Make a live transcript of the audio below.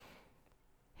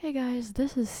Hi guys,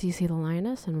 this is Cece the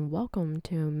Lioness and welcome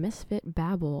to Misfit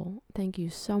Babble. Thank you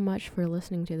so much for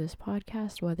listening to this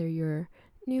podcast, whether you're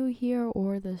new here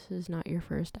or this is not your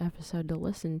first episode to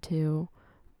listen to,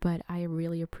 but I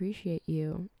really appreciate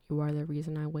you. You are the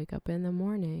reason I wake up in the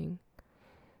morning.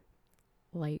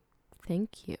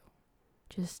 Thank you.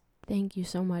 Just thank you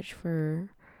so much for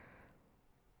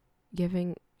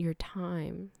giving your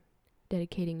time,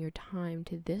 dedicating your time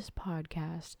to this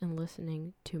podcast and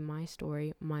listening to my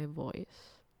story, my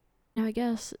voice. Now, I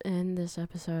guess in this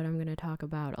episode, I'm going to talk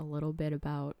about a little bit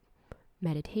about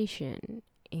meditation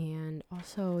and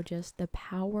also just the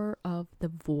power of the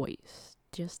voice,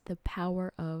 just the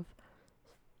power of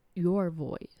your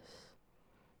voice.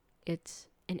 It's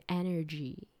an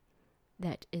energy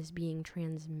that is being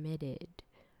transmitted.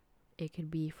 It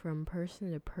could be from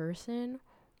person to person,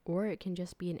 or it can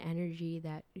just be an energy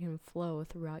that can flow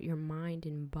throughout your mind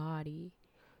and body,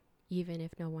 even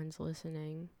if no one's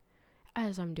listening.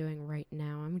 As I'm doing right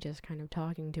now, I'm just kind of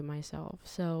talking to myself.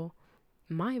 So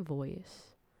my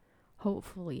voice,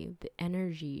 hopefully the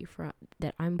energy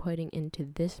that I'm putting into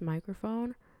this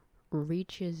microphone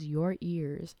reaches your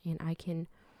ears and I can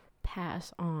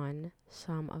pass on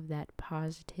some of that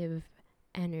positive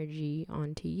energy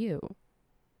onto you.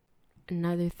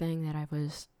 Another thing that I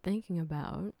was thinking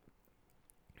about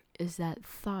is that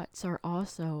thoughts are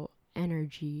also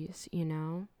energies,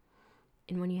 And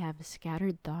when you have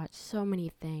scattered thoughts, so many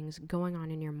things going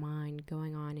on in your mind,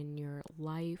 going on in your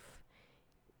life,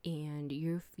 and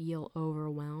you feel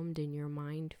overwhelmed and your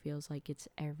mind feels like it's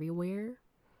everywhere,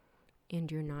 and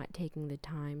you're not taking the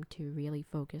time to really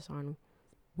focus on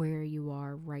where you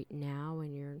are right now,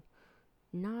 and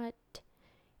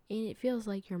it feels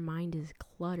like your mind is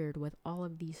cluttered with all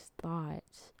of these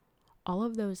thoughts, all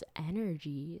of those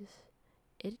energies.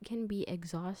 It can be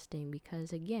exhausting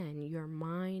because, again, your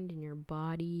mind and your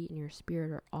body and your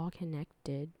spirit are all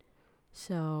connected.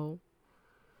 So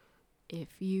if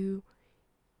your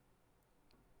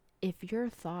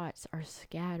thoughts are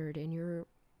scattered and you're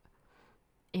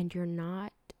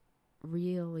not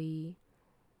really,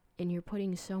 and you're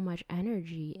putting so much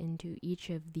energy into each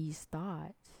of these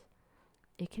thoughts,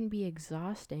 it can be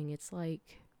exhausting. It's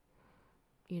like,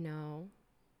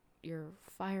 you're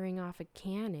firing off a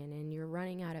cannon and you're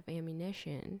running out of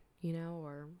ammunition,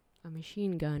 or a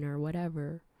machine gun or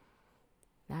whatever.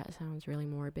 That sounds really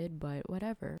morbid, but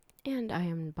whatever. And I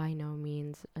am by no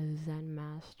means a Zen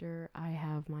master. I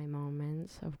have my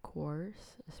moments, of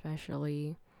course,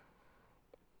 especially,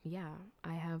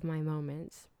 I have my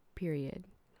moments, period.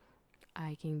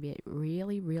 I can get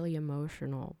really, really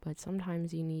emotional, but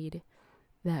sometimes you need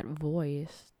that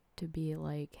voice to be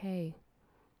like, hey,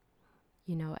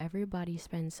 everybody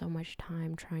spends so much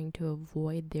time trying to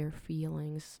avoid their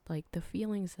feelings, like the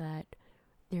feelings that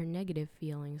they're negative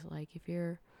feelings. Like if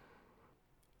you're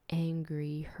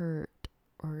angry, hurt,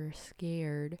 or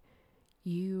scared,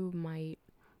 you might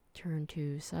turn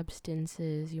to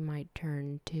substances, you might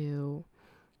turn to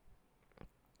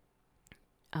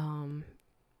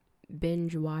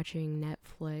binge watching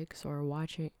Netflix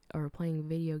or playing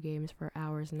video games for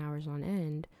hours and hours on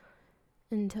end,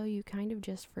 until you kind of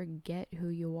just forget who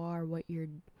you are,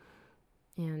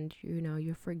 and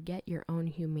you forget your own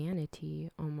humanity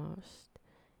almost.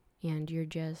 And you're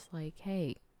just like,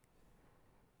 hey.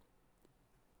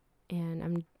 And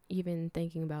I'm even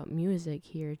thinking about music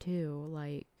here too.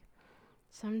 Like,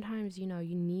 sometimes, you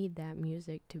need that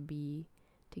music to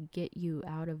get you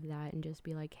out of that and just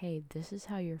be like, hey, this is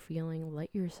how you're feeling.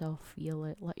 Let yourself feel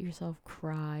it. Let yourself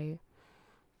cry.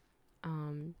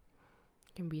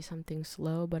 Can be something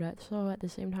slow, but also at the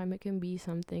same time it can be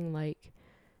something like,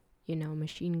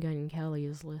 Machine Gun Kelly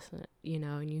is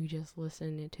and you just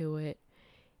listen to it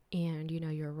and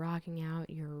you're rocking out,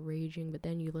 you're raging, but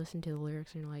then you listen to the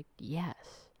lyrics and you're like,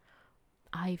 yes,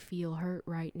 I feel hurt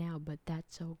right now, but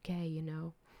that's okay,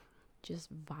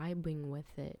 just vibing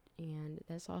with it. And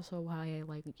that's also why I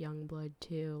like Youngblood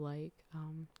too. Like,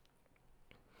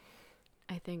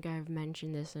 I think I've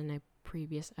mentioned this in a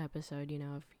previous episode,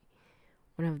 if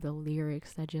one of the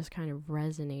lyrics that just kind of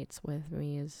resonates with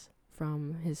me is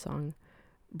from his song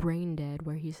Brain Dead,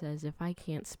 where he says, if I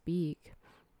can't speak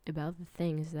about the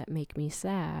things that make me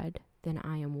sad, then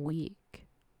I am weak.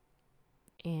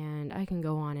 And I can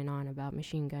go on and on about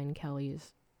Machine Gun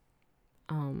Kelly's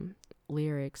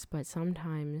lyrics, but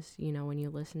sometimes, when you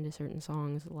listen to certain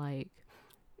songs like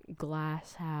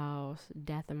Glass House,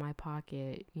 Death in My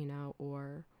Pocket,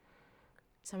 or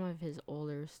some of his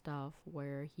older stuff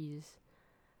where he's,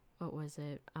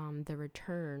 The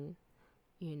Return,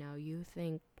 you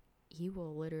think he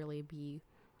will literally be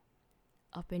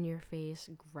up in your face,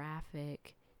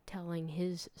 graphic, telling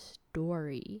his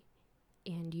story,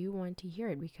 and you want to hear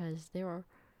it because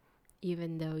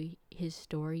even though his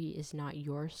story is not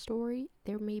your story,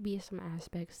 there may be some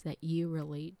aspects that you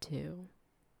relate to.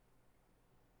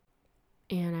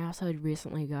 And I also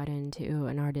recently got into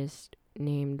an artist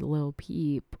named Lil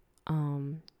Peep.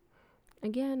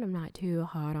 Again, I'm not too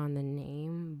hot on the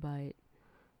name, but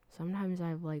sometimes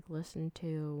I've listened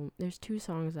to, there's 2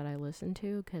 songs that I listen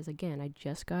to because again, I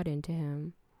just got into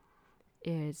him.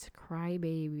 It's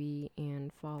Crybaby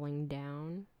and Falling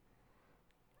Down.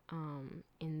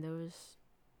 And those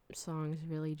songs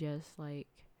really just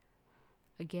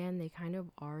again, they kind of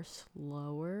are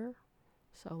slower,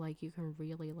 so you can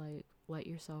really let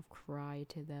yourself cry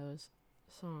to those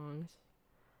songs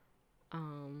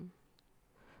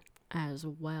as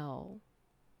well.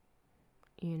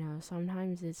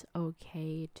 Sometimes it's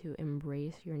okay to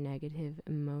embrace your negative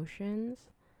emotions,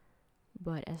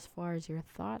 but as far as your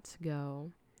thoughts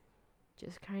go,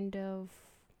 just kind of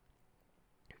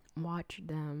watch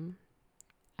them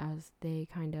as they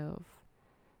kind of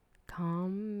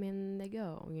come and they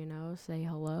go, say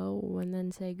hello and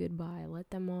then say goodbye. Let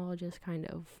them all just kind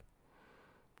of,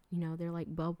 they're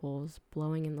like bubbles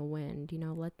blowing in the wind,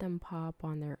 let them pop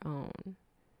on their own.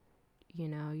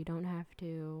 You don't have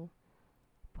to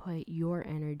put your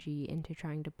energy into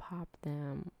trying to pop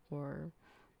them, or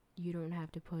you don't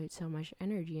have to put so much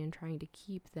energy in trying to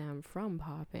keep them from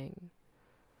popping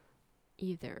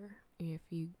either, if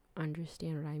you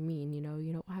understand what I mean. You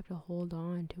don't have to hold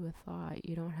on to a thought.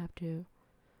 You don't have to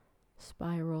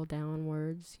spiral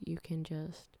downwards. You can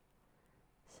just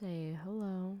say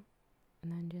hello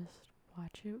and then just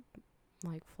watch it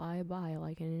fly by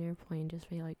like in an airplane. Just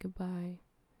say goodbye.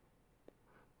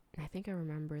 I think I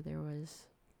remember there was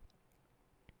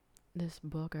this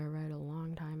book I read a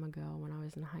long time ago when I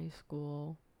was in high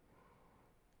school,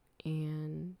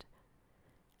 and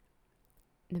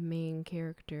the main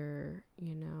character,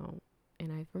 and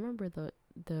I remember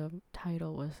the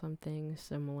title was something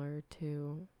similar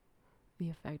to the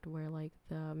effect where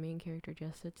the main character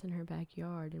just sits in her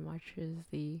backyard and watches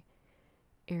the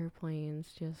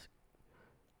airplanes just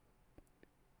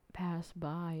pass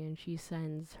by, and she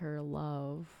sends her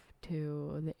love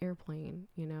to the airplane,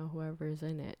 whoever's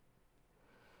in it.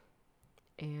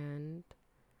 And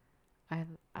I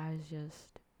was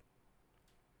just,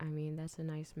 that's a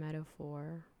nice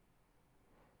metaphor.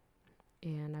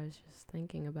 And I was just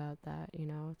thinking about that, it's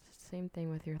the same thing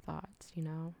with your thoughts,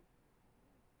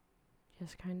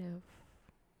 just kind of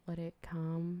let it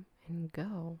come and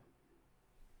go.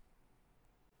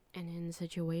 And in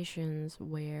situations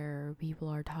where people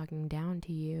are talking down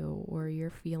to you or you're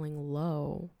feeling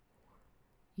low,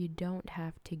 you don't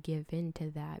have to give in to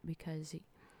that, because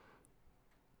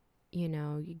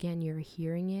again, you're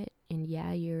hearing it, and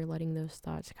yeah, you're letting those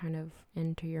thoughts kind of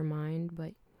enter your mind,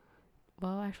 but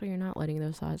actually you're not letting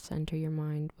those thoughts enter your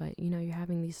mind, but you're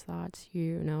having these thoughts,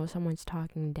 someone's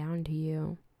talking down to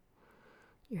you.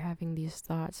 You're having these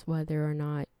thoughts whether or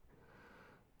not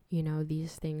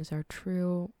these things are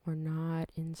true or not,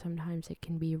 and sometimes it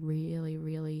can be really,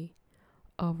 really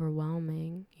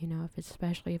overwhelming,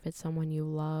 especially if it's someone you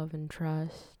love and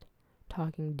trust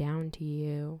talking down to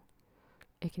you.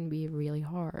 It can be really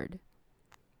hard.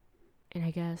 And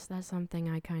I guess that's something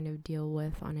I kind of deal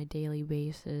with on a daily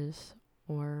basis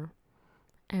or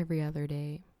every other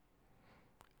day.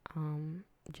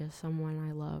 Just someone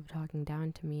I love talking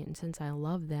down to me, and since I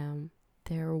love them,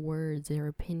 their words, their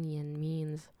opinion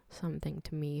means something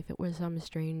to me. If it was some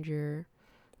stranger,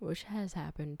 which has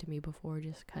happened to me before,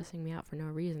 just cussing me out for no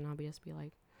reason, I'll just be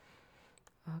like,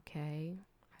 okay,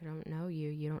 I don't know you.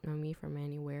 You don't know me from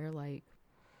anywhere.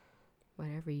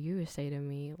 Whatever you say to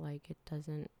me, it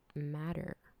doesn't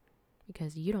matter,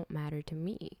 because you don't matter to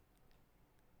me.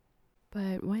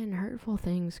 But when hurtful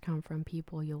things come from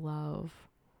people you love,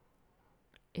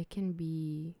 it can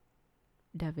be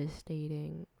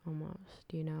devastating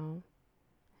almost, And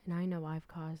I know I've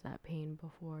caused that pain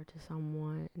before to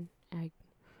someone,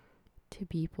 to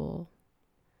people,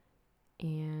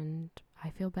 and I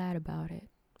feel bad about it.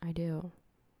 I do.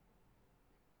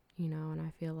 And I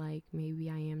feel like maybe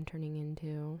I am turning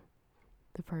into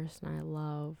the person I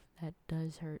love that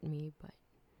does hurt me, but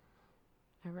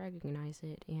I recognize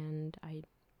it and I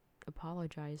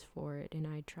apologize for it, and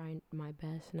I try my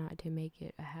best not to make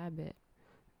it a habit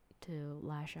to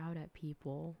lash out at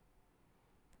people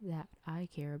that I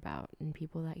care about and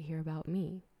people that care about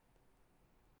me.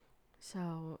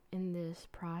 So in this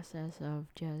process of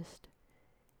just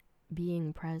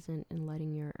being present and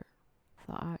letting your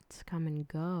thoughts come and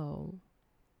go,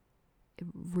 it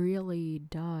really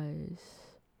does.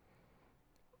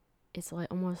 It's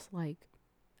almost like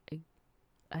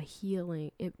a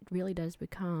healing, it really does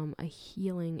become a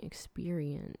healing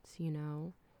experience,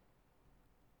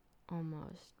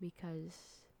 almost,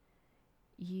 because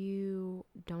you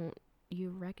don't, you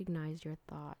recognize your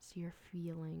thoughts, your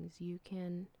feelings,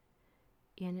 and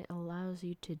it allows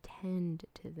you to tend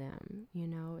to them,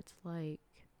 it's like,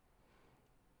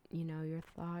 your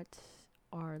thoughts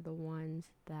are the ones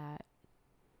that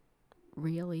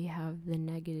really have the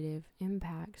negative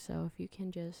impact. So if you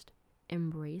can just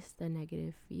embrace the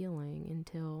negative feeling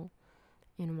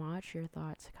and watch your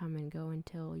thoughts come and go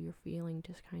until your feeling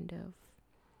just kind of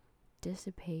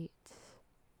dissipates,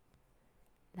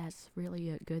 that's really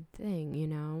a good thing,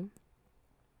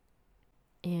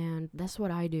 And that's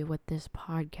what I do with this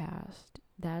podcast.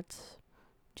 That's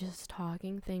just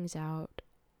talking things out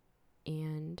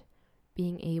and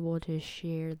being able to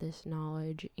share this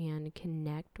knowledge and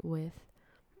connect with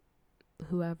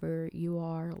whoever you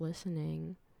are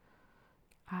listening.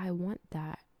 I want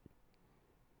that.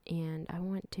 And I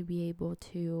want to be able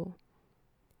to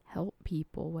help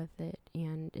people with it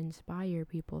and inspire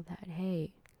people that,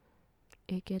 hey,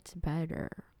 it gets better.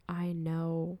 I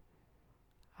know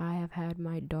I have had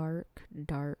my dark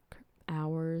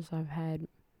hours.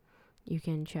 You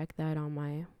can check that on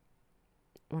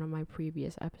one of my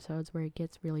previous episodes where it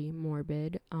gets really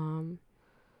morbid. And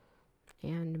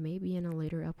maybe in a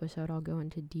later episode I'll go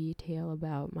into detail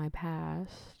about my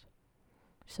past.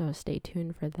 So stay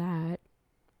tuned for that.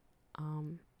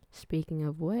 Speaking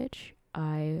of which,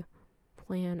 I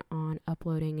plan on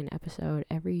uploading an episode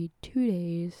every 2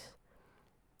 days.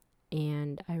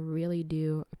 And I really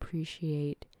do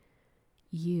appreciate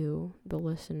you, the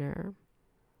listener,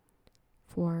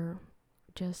 for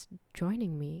just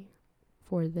joining me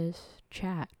for this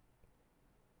chat.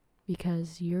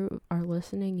 Because you are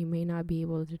listening, you may not be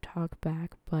able to talk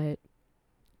back, but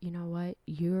you know what?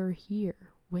 You're here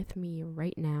with me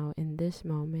right now in this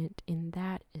moment, and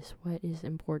that is what is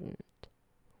important.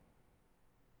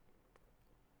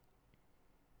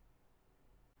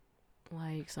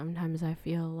 Like, sometimes I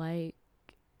feel like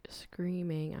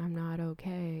screaming, I'm not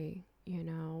okay,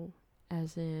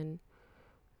 as in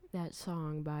that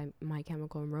song by My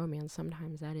Chemical Romance.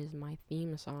 Sometimes that is my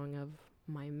theme song of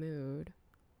my mood.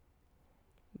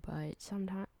 But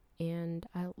sometimes,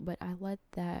 I let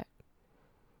that,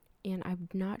 and I'm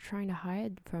not trying to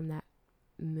hide from that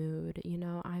mood,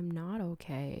 I'm not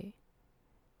okay.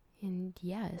 And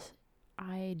yes,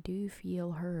 I do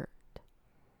feel hurt.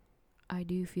 I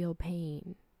do feel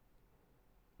pain.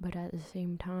 But at the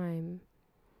same time,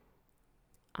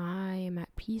 I am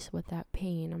at peace with that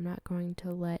pain. I'm not going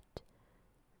to let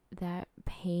that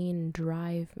pain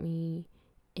drive me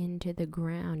into the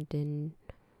ground and,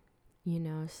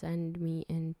 send me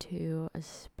into a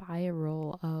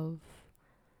spiral of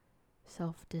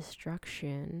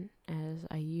self-destruction as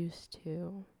I used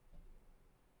to,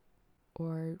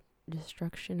 or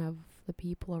destruction of the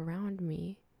people around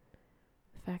me.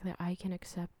 The fact that I can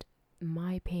accept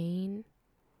my pain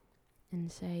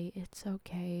and say it's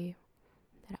okay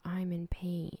that I'm in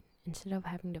pain instead of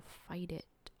having to fight it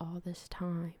all this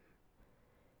time.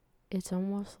 It's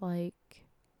almost like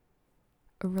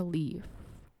a relief.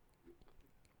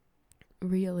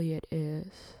 Really, it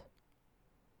is.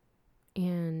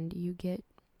 And you get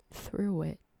through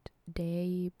it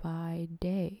day by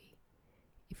day.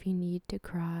 If you need to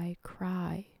cry,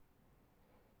 cry.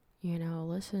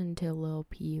 Listen to Lil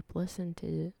Peep. Listen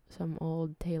to some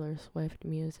old Taylor Swift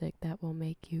music that will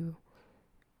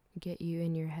get you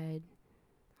in your head.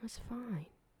 That's fine.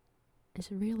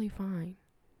 It's really fine.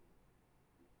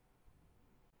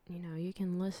 You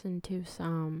can listen to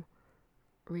some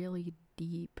really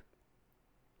deep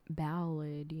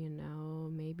ballad,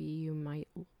 maybe,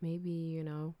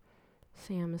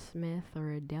 Sam Smith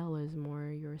or Adele is more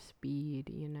your speed,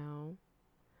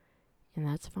 and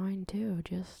that's fine too.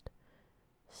 Just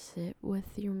sit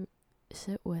with it,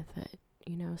 sit with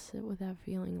that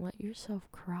feeling. Let yourself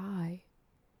cry.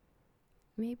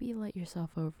 Maybe let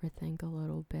yourself overthink a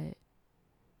little bit,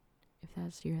 if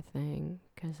that's your thing,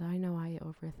 because I know I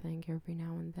overthink every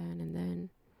now and then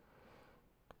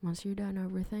once you're done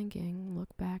overthinking,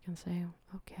 look back and say,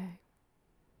 okay,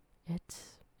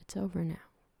 it's over now.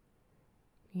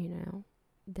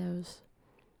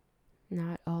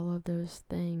 Not all of those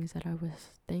things that I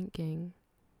was thinking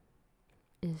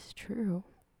is true.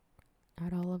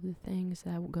 Not all of the things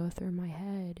that will go through my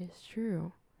head is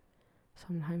true.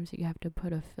 Sometimes you have to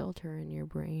put a filter in your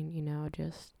brain,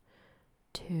 just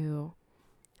to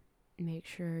make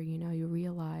sure, you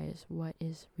realize what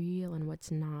is real and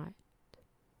what's not.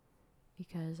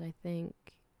 Because I think,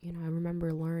 I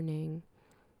remember learning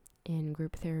in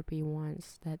group therapy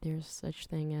once that there's such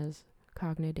thing as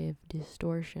cognitive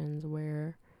distortions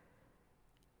where,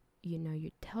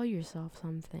 you tell yourself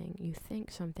something, you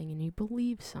think something, and you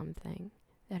believe something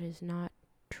that is not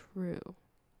true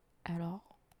at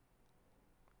all.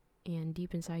 And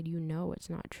deep inside, it's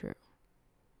not true.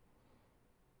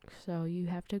 So you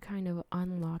have to kind of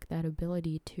unlock that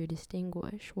ability to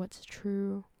distinguish what's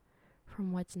true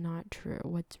from what's not true,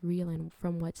 what's real and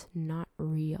from what's not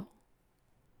real.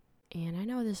 And I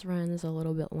know this runs a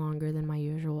little bit longer than my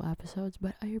usual episodes,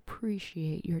 but I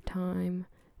appreciate your time.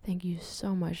 Thank you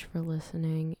so much for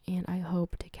listening, and I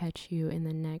hope to catch you in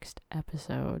the next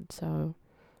episode. So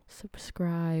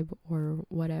subscribe or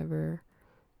whatever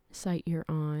site you're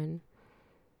on.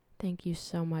 Thank you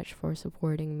so much for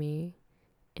supporting me,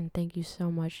 and thank you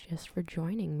so much just for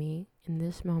joining me in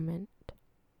this moment.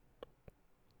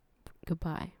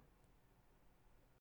 Goodbye.